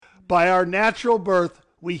By our natural birth,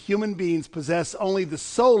 we human beings possess only the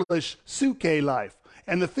soulish suke life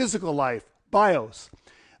and the physical life, bios.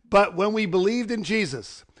 But when we believed in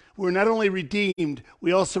Jesus, we were not only redeemed,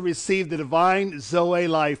 we also received the divine Zoe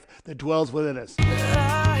life that dwells within us.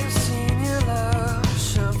 I have seen your love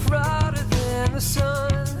shine brighter than the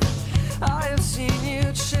sun. I have seen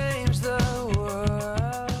you change the world.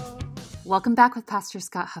 Welcome back with Pastor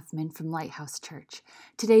Scott Huffman from Lighthouse Church.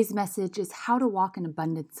 Today's message is how to walk in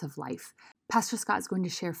abundance of life. Pastor Scott is going to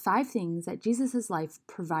share 5 things that Jesus' life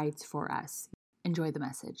provides for us. Enjoy the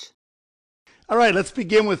message. All right, let's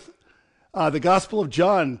begin with the Gospel of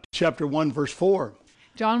John, chapter 1, verse 4.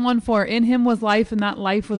 John 1:4, in him was life, and that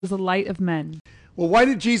life was the light of men. Well, why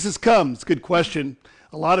did Jesus come? It's a good question.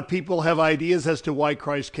 A lot of people have ideas as to why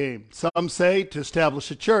Christ came. Some say to establish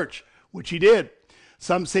a church, which he did.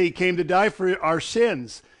 Some say he came to die for our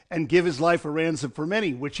sins and give his life a ransom for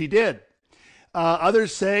many, which he did.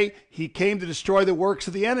 Others say he came to destroy the works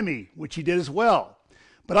of the enemy, which he did as well.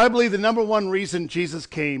 But I believe the number one reason Jesus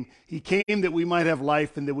came, he came that we might have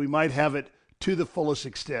life and that we might have it to the fullest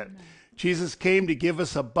extent. Amen. Jesus came to give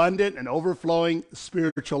us abundant and overflowing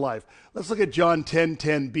spiritual life. Let's look at John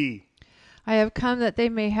 10:10b. I have come that they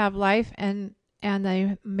may have life and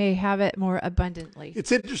they may have it more abundantly.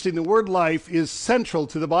 It's interesting. The word life is central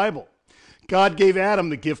to the Bible. God gave Adam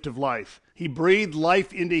the gift of life. He breathed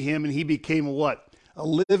life into him and he became a what? A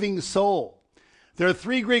living soul. There are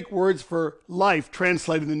 3 Greek words for life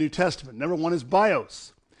translated in the New Testament. Number 1 is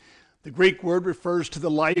bios. The Greek word refers to the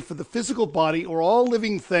life of the physical body or all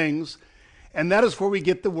living things, and that is where we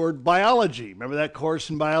get the word biology. Remember that course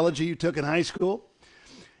in biology you took in high school?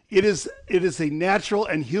 It is a natural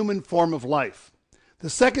and human form of life. The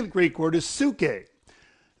second Greek word is psyche.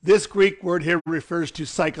 This Greek word here refers to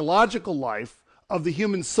psychological life of the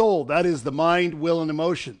human soul, that is the mind, will, and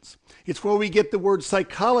emotions. It's where we get the word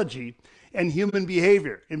psychology and human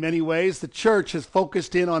behavior. In many ways, the church has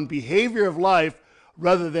focused in on behavior of life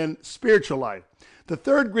rather than spiritual life. The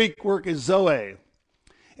third Greek word is zoe,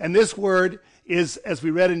 and this word is, as we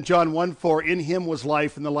read in John 1:4, in him was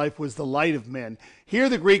life, and the life was the light of men. Here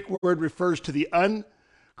the Greek word refers to the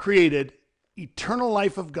uncreated, eternal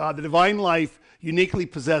life of God, the divine life uniquely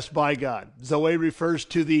possessed by God. Zoe refers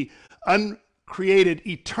to the uncreated,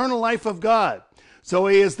 eternal life of God.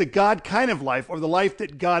 Zoe is the God kind of life, or the life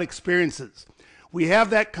that God experiences. We have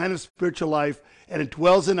that kind of spiritual life, and it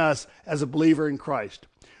dwells in us as a believer in Christ.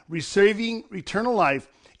 Receiving eternal life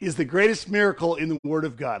is the greatest miracle in the Word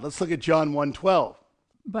of God. Let's look at John 1:12.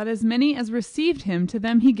 But as many as received him, to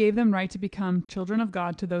them he gave them right to become children of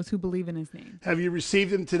God, to those who believe in his name. Have you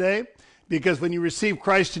received him today? Because when you receive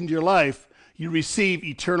Christ into your life, you receive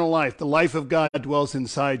eternal life. The life of God dwells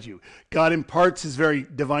inside you. God imparts his very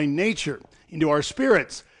divine nature into our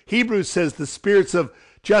spirits. Hebrews says the spirits of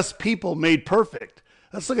just people made perfect.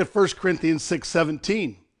 Let's look at 1 Corinthians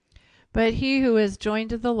 6:17. But he who is joined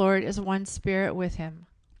to the Lord is one spirit with him.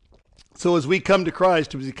 So as we come to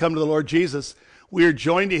Christ, as we come to the Lord Jesus, we are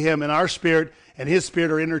joined to him, and our spirit and his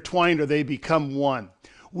spirit are intertwined, or they become one.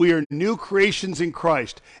 We are new creations in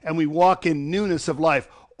Christ, and we walk in newness of life.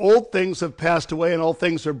 Old things have passed away, and all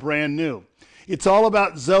things are brand new. It's all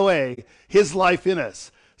about Zoe, his life in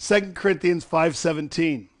us. 2 Corinthians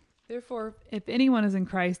 5:17. Therefore, if anyone is in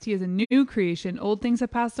Christ, he is a new creation. Old things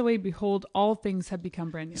have passed away. Behold, all things have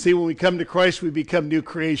become brand new. See, when we come to Christ, we become new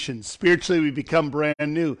creations. Spiritually, we become brand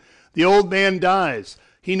new. The old man dies.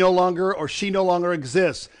 He no longer, or she no longer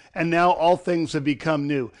exists. And now all things have become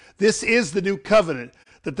new. This is the new covenant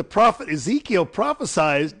that the prophet Ezekiel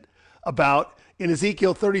prophesied about in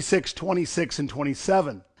Ezekiel 36:26 and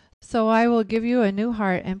 27. So I will give you a new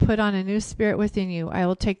heart and put on a new spirit within you. I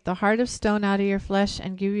will take the heart of stone out of your flesh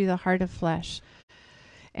and give you the heart of flesh.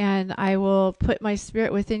 And I will put my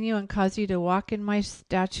spirit within you and cause you to walk in my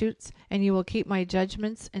statutes, and you will keep my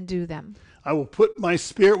judgments and do them. I will put my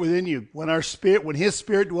spirit within you. When his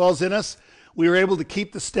spirit dwells in us, we are able to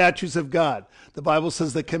keep the statutes of God. The Bible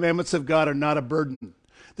says the commandments of God are not a burden.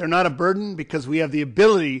 They're not a burden because we have the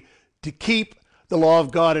ability to keep the law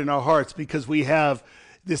of God in our hearts, because we have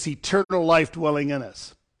this eternal life dwelling in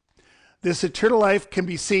us. This eternal life can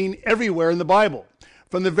be seen everywhere in the Bible.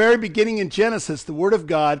 From the very beginning in Genesis, the Word of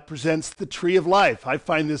God presents the tree of life. I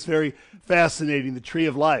find this very fascinating, the tree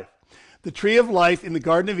of life. The tree of life in the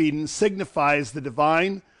Garden of Eden signifies the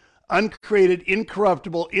divine, uncreated,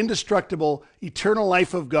 incorruptible, indestructible, eternal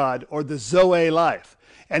life of God, or the Zoe life.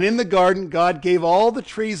 And in the garden, God gave all the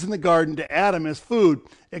trees in the garden to Adam as food,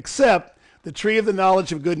 except the tree of the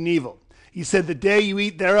knowledge of good and evil. He said, the day you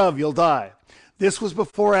eat thereof, you'll die. This was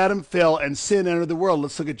before Adam fell and sin entered the world.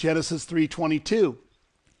 Let's look at Genesis 3:22.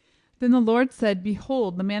 Then the Lord said,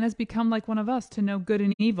 Behold, the man has become like one of us to know good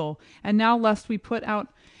and evil. And now lest we put out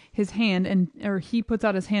his hand, or he puts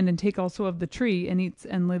out his hand and take also of the tree and eats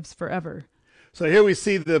and lives forever. So here we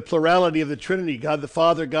see the plurality of the Trinity, God the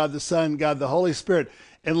Father, God the Son, God the Holy Spirit.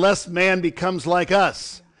 Unless man becomes like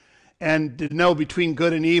us and to know between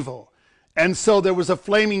good and evil. And so there was a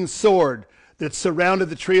flaming sword that surrounded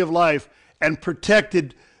the tree of life and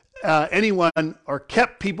protected anyone or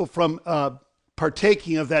kept people from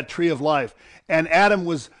partaking of that tree of life. And Adam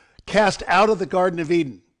was cast out of the Garden of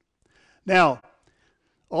Eden. Now,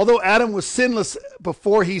 although Adam was sinless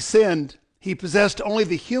before he sinned, he possessed only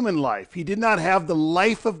the human life. He did not have the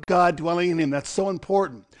life of God dwelling in him. That's so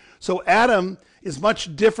important. So Adam is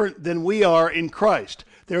much different than we are in Christ.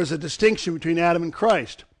 There is a distinction between Adam and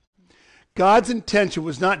Christ. God's intention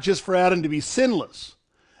was not just for Adam to be sinless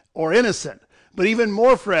or innocent, but even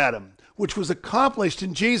more for Adam, which was accomplished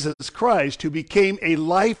in Jesus Christ, who became a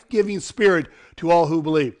life-giving spirit to all who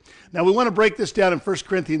believe. Now, we want to break this down in 1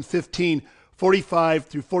 Corinthians 15, 45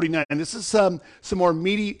 through 49. And this is some more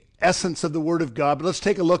meaty essence of the Word of God, but let's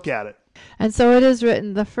take a look at it. And so it is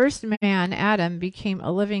written, the first man, Adam, became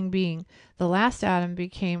a living being. The last Adam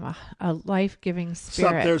became a life-giving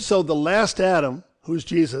spirit. There. So the last Adam, who's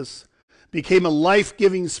Jesus, became a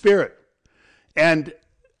life-giving spirit. And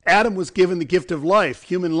Adam was given the gift of life,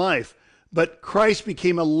 human life, but Christ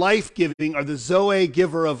became a life-giving, or the Zoe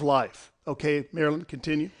giver of life. Okay, Marilyn,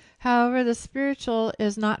 continue. However, the spiritual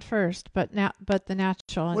is not first, but the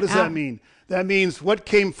natural. What does that mean? That means what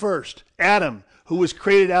came first? Adam, who was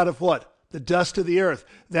created out of what? The dust of the earth.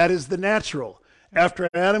 That is the natural. After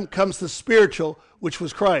Adam comes the spiritual, which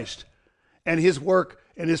was Christ, and his work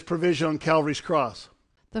and his provision on Calvary's cross.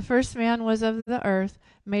 The first man was of the earth,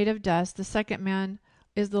 made of dust. The second man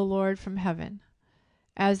is the Lord from heaven.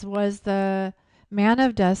 As was the man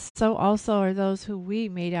of dust, so also are those who we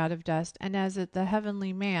made out of dust. And as the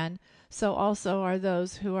heavenly man, so also are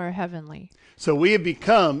those who are heavenly. So we have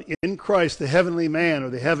become in Christ the heavenly man, or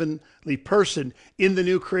the heavenly person in the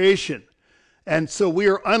new creation. And so we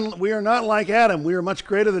are not like Adam. We are much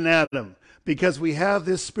greater than Adam because we have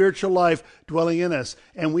this spiritual life dwelling in us.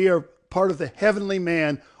 And we are part of the heavenly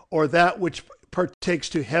man, or that which partakes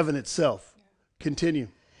to heaven itself. Continue.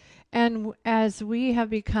 And as we have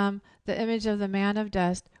become the image of the man of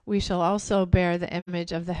dust, we shall also bear the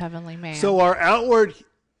image of the heavenly man. So our outward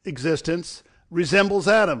existence resembles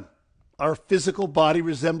Adam. Our physical body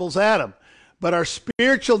resembles Adam. But our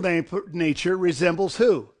spiritual nature resembles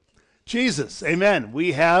who? Jesus. Amen.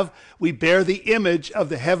 We bear the image of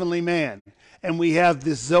the heavenly man. And we have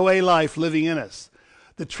this Zoe life living in us.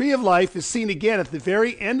 The tree of life is seen again at the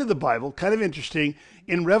very end of the Bible, kind of interesting,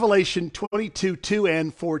 in Revelation 22, 2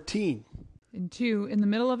 and 14. In 2, in the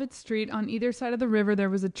middle of its street, on either side of the river, there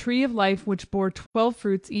was a tree of life which bore 12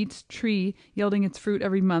 fruits, each tree yielding its fruit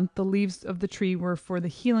every month. The leaves of the tree were for the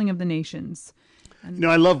healing of the nations.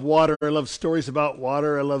 I love water. I love stories about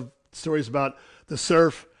water. I love stories about the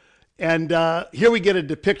surf. And here we get a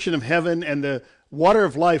depiction of heaven and the water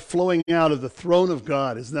of life flowing out of the throne of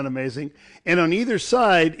God. Isn't that amazing? And on either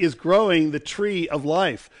side is growing the tree of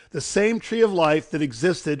life, the same tree of life that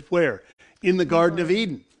existed where? In the Garden of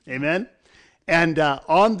Eden. Amen? And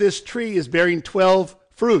on this tree is bearing 12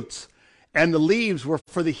 fruits, and the leaves were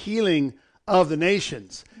for the healing of the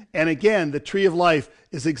nations. And again, the tree of life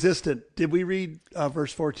is existent. Did we read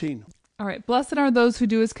verse 14? All right. Blessed are those who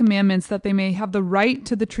do his commandments, that they may have the right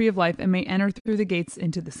to the tree of life and may enter through the gates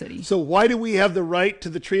into the city. So why do we have the right to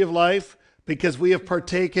the tree of life? Because we have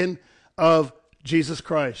partaken of Jesus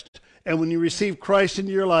Christ. And when you receive Christ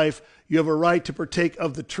into your life, you have a right to partake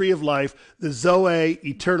of the tree of life, the Zoe,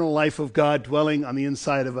 eternal life of God dwelling on the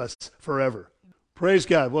inside of us forever. Praise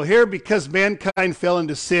God. Well, here, because mankind fell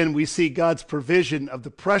into sin, we see God's provision of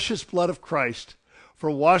the precious blood of Christ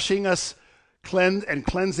for washing us and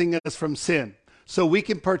cleansing us from sin, so we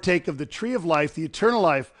can partake of the tree of life, the eternal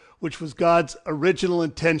life, which was God's original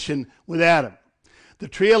intention with Adam. The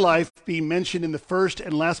tree of life, being mentioned in the first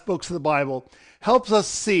and last books of the Bible, helps us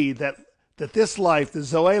see that this life, the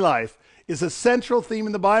Zoe life, is a central theme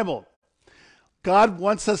in the Bible. God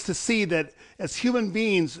wants us to see that as human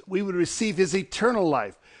beings, we would receive his eternal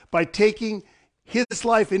life. By taking his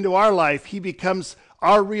life into our life, he becomes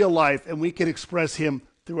our real life, and we can express him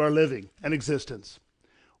through our living and existence.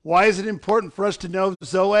 Why is it important for us to know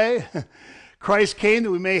Zoe? Christ came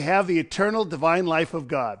that we may have the eternal divine life of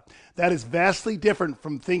God. That is vastly different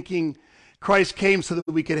from thinking Christ came so that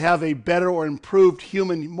we could have a better or improved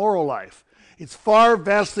human moral life. It's far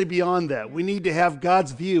vastly beyond that. We need to have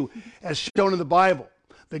God's view as shown in the Bible.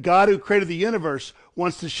 The God who created the universe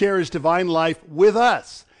wants to share his divine life with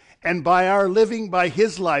us. And by our living by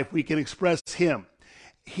his life, we can express him.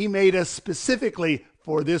 He made us specifically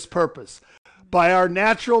for this purpose. By our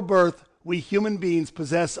natural birth, we human beings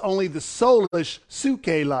possess only the soulish suke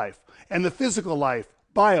life and the physical life,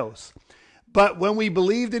 bios. But when we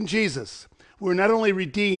believed in Jesus, we were not only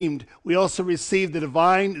redeemed, we also received the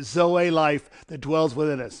divine Zoe life that dwells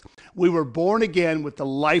within us. We were born again with the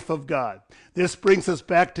life of God. This brings us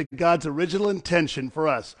back to God's original intention for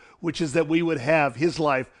us, which is that we would have his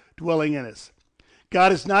life dwelling in us.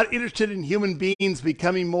 God is not interested in human beings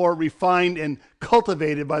becoming more refined and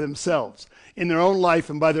cultivated by themselves, in their own life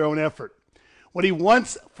and by their own effort. What he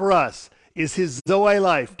wants for us is his Zoe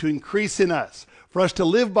life to increase in us, for us to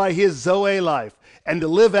live by his Zoe life and to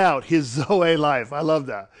live out his Zoe life. I love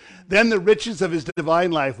that. Then the riches of his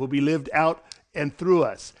divine life will be lived out and through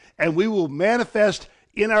us, and we will manifest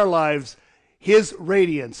in our lives his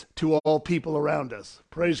radiance to all people around us.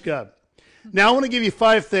 Praise God. Now I want to give you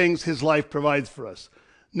 5 things his life provides for us.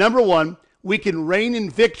 Number 1, we can reign in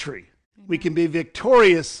victory. We can be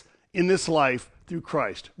victorious in this life through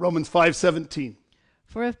Christ. Romans 5:17.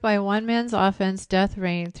 For if by one man's offense death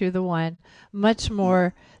reigned through the one, much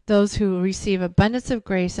more those who receive abundance of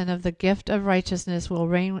grace and of the gift of righteousness will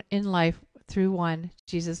reign in life through one,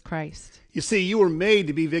 Jesus Christ. You see, you were made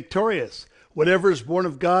to be victorious. Whatever is born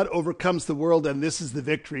of God overcomes the world, and this is the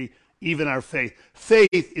victory, even our faith.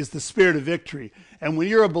 Faith is the spirit of victory. And when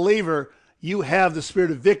you're a believer, you have the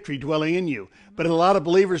spirit of victory dwelling in you. But a lot of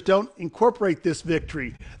believers don't incorporate this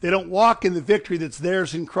victory. They don't walk in the victory that's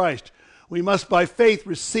theirs in Christ. We must, by faith,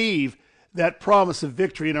 receive that promise of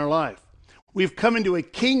victory in our life. We've come into a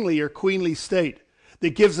kingly or queenly state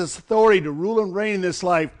that gives us authority to rule and reign in this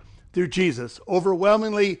life through Jesus.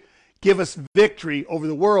 Overwhelmingly give us victory over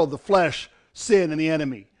the world, the flesh, sin, and the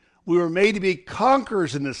enemy. We were made to be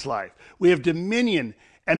conquerors in this life. We have dominion,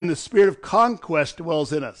 and the spirit of conquest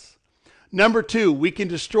dwells in us. Number 2, we can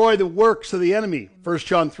destroy the works of the enemy. 1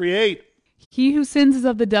 John 3:8. He who sins is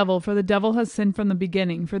of the devil, for the devil has sinned from the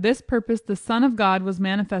beginning. For this purpose the Son of God was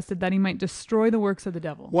manifested, that he might destroy the works of the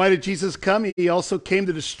devil. Why did Jesus come? He also came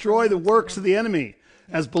to destroy the works of the enemy.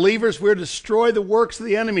 As believers, we're to destroy the works of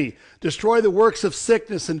the enemy, destroy the works of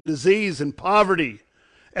sickness and disease and poverty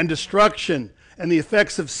and destruction and the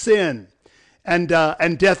effects of sin and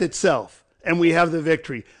death itself. And we have the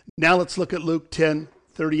victory. Now let's look at Luke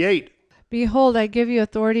 10:38. Behold, I give you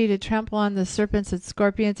authority to trample on the serpents and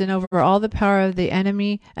scorpions and over all the power of the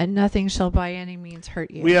enemy, and nothing shall by any means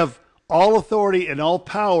hurt you. We have all authority and all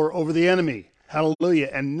power over the enemy. Hallelujah.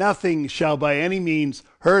 And nothing shall by any means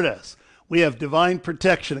hurt us. We have divine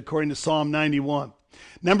protection according to Psalm 91.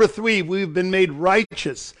 Number 3, we've been made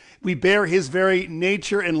righteous. We bear his very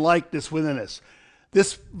nature and likeness within us.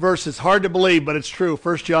 This verse is hard to believe, but it's true.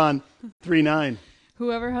 1 John 3:9.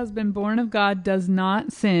 Whoever has been born of God does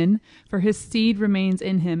not sin, for his seed remains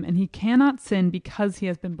in him, and he cannot sin because he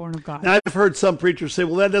has been born of God. Now, I've heard some preachers say,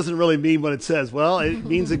 well, that doesn't really mean what it says. Well, it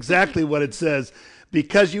means exactly what it says.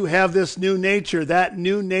 Because you have this new nature, that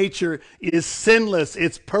new nature is sinless.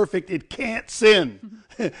 It's perfect. It can't sin.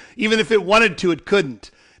 Even if it wanted to, it couldn't,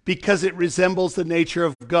 because it resembles the nature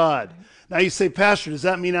of God. Now you say, Pastor, does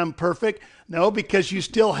that mean I'm perfect? No, because you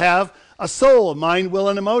still have a soul, a mind, will,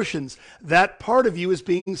 and emotions. That part of you is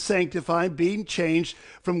being sanctified, being changed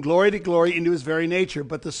from glory to glory into his very nature.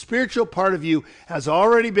 But the spiritual part of you has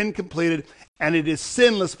already been completed, and it is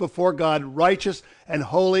sinless before God, righteous and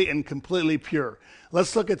holy and completely pure.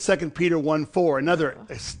 Let's look at 2 Peter 1:4, another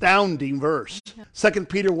astounding verse. 2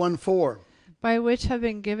 Peter 1:4. By which have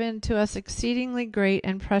been given to us exceedingly great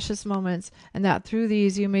and precious moments, and that through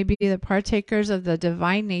these you may be the partakers of the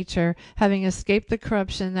divine nature, having escaped the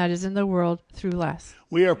corruption that is in the world through lust.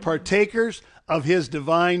 We are partakers of his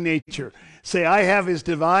divine nature. Say, I have his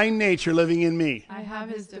divine nature living in me. I have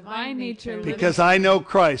his divine nature Because I know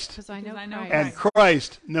Christ. because I know Christ. And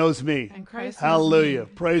Christ knows me. And Christ knows Hallelujah. me.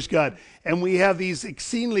 Praise God. And we have these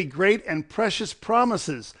exceedingly great and precious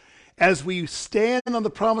promises. As we stand on the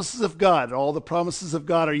promises of God, all the promises of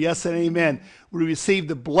God are yes and amen. We receive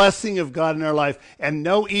the blessing of God in our life, and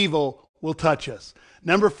no evil will touch us.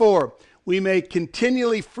 Number 4, we may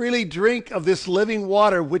continually freely drink of this living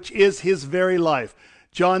water, which is his very life.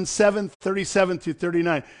 John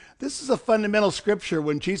 7:37-39. This is a fundamental scripture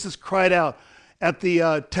when Jesus cried out at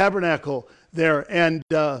the tabernacle there, and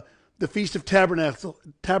the Feast of Tabernacles,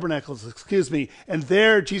 and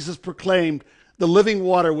there Jesus proclaimed the living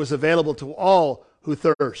water was available to all who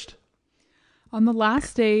thirst. On the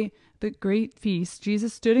last day, the great feast,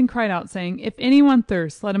 Jesus stood and cried out, saying, If anyone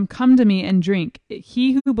thirsts, let him come to me and drink.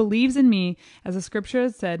 He who believes in me, as the scripture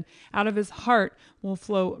has said, out of his heart will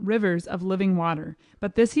flow rivers of living water.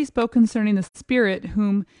 But this he spoke concerning the Spirit,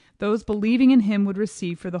 whom those believing in him would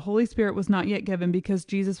receive, for the Holy Spirit was not yet given because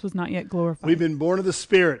Jesus was not yet glorified. We've been born of the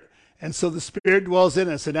Spirit, and so the Spirit dwells in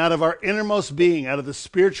us, and out of our innermost being, out of the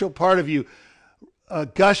spiritual part of you,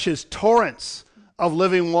 gushes torrents of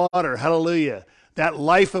living water. Hallelujah. That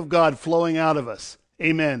life of God flowing out of us.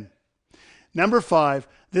 Amen. Number 5,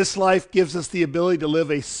 this life gives us the ability to live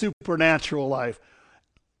a supernatural life.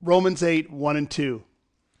 Romans 8, 1 and 2.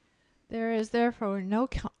 There is therefore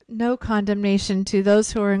no condemnation to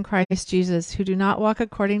those who are in Christ Jesus, who do not walk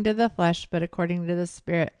according to the flesh, but according to the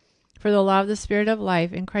Spirit. For the law of the Spirit of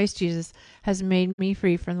life in Christ Jesus has made me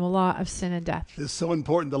free from the law of sin and death. This is so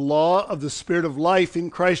important. The law of the Spirit of life in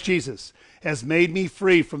Christ Jesus has made me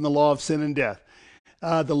free from the law of sin and death.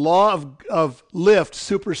 The law of lift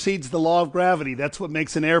supersedes the law of gravity. That's what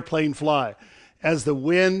makes an airplane fly. As the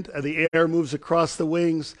wind, the air moves across the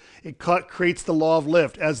wings, it creates the law of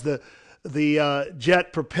lift. As the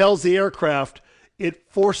jet propels the aircraft, it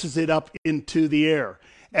forces it up into the air.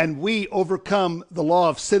 And we overcome the law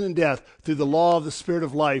of sin and death through the law of the Spirit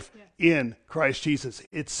of life in Christ Jesus.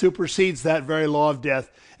 It supersedes that very law of death,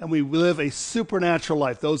 and we live a supernatural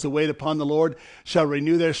life. Those who wait upon the Lord shall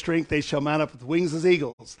renew their strength. They shall mount up with wings as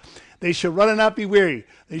eagles. They shall run and not be weary.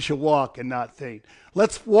 They shall walk and not faint.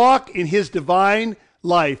 Let's walk in his divine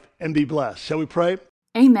life and be blessed. Shall we pray?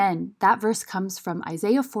 Amen. That verse comes from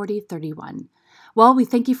Isaiah 40:31. Well, we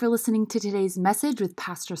thank you for listening to today's message with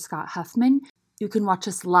Pastor Scott Huffman. You can watch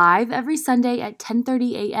us live every Sunday at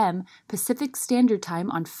 10:30 a.m. Pacific Standard Time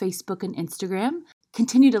on Facebook and Instagram.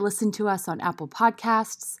 Continue to listen to us on Apple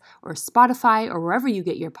Podcasts or Spotify or wherever you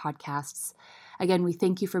get your podcasts. Again, we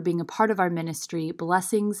thank you for being a part of our ministry.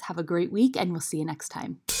 Blessings. Have a great week, and we'll see you next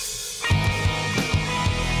time.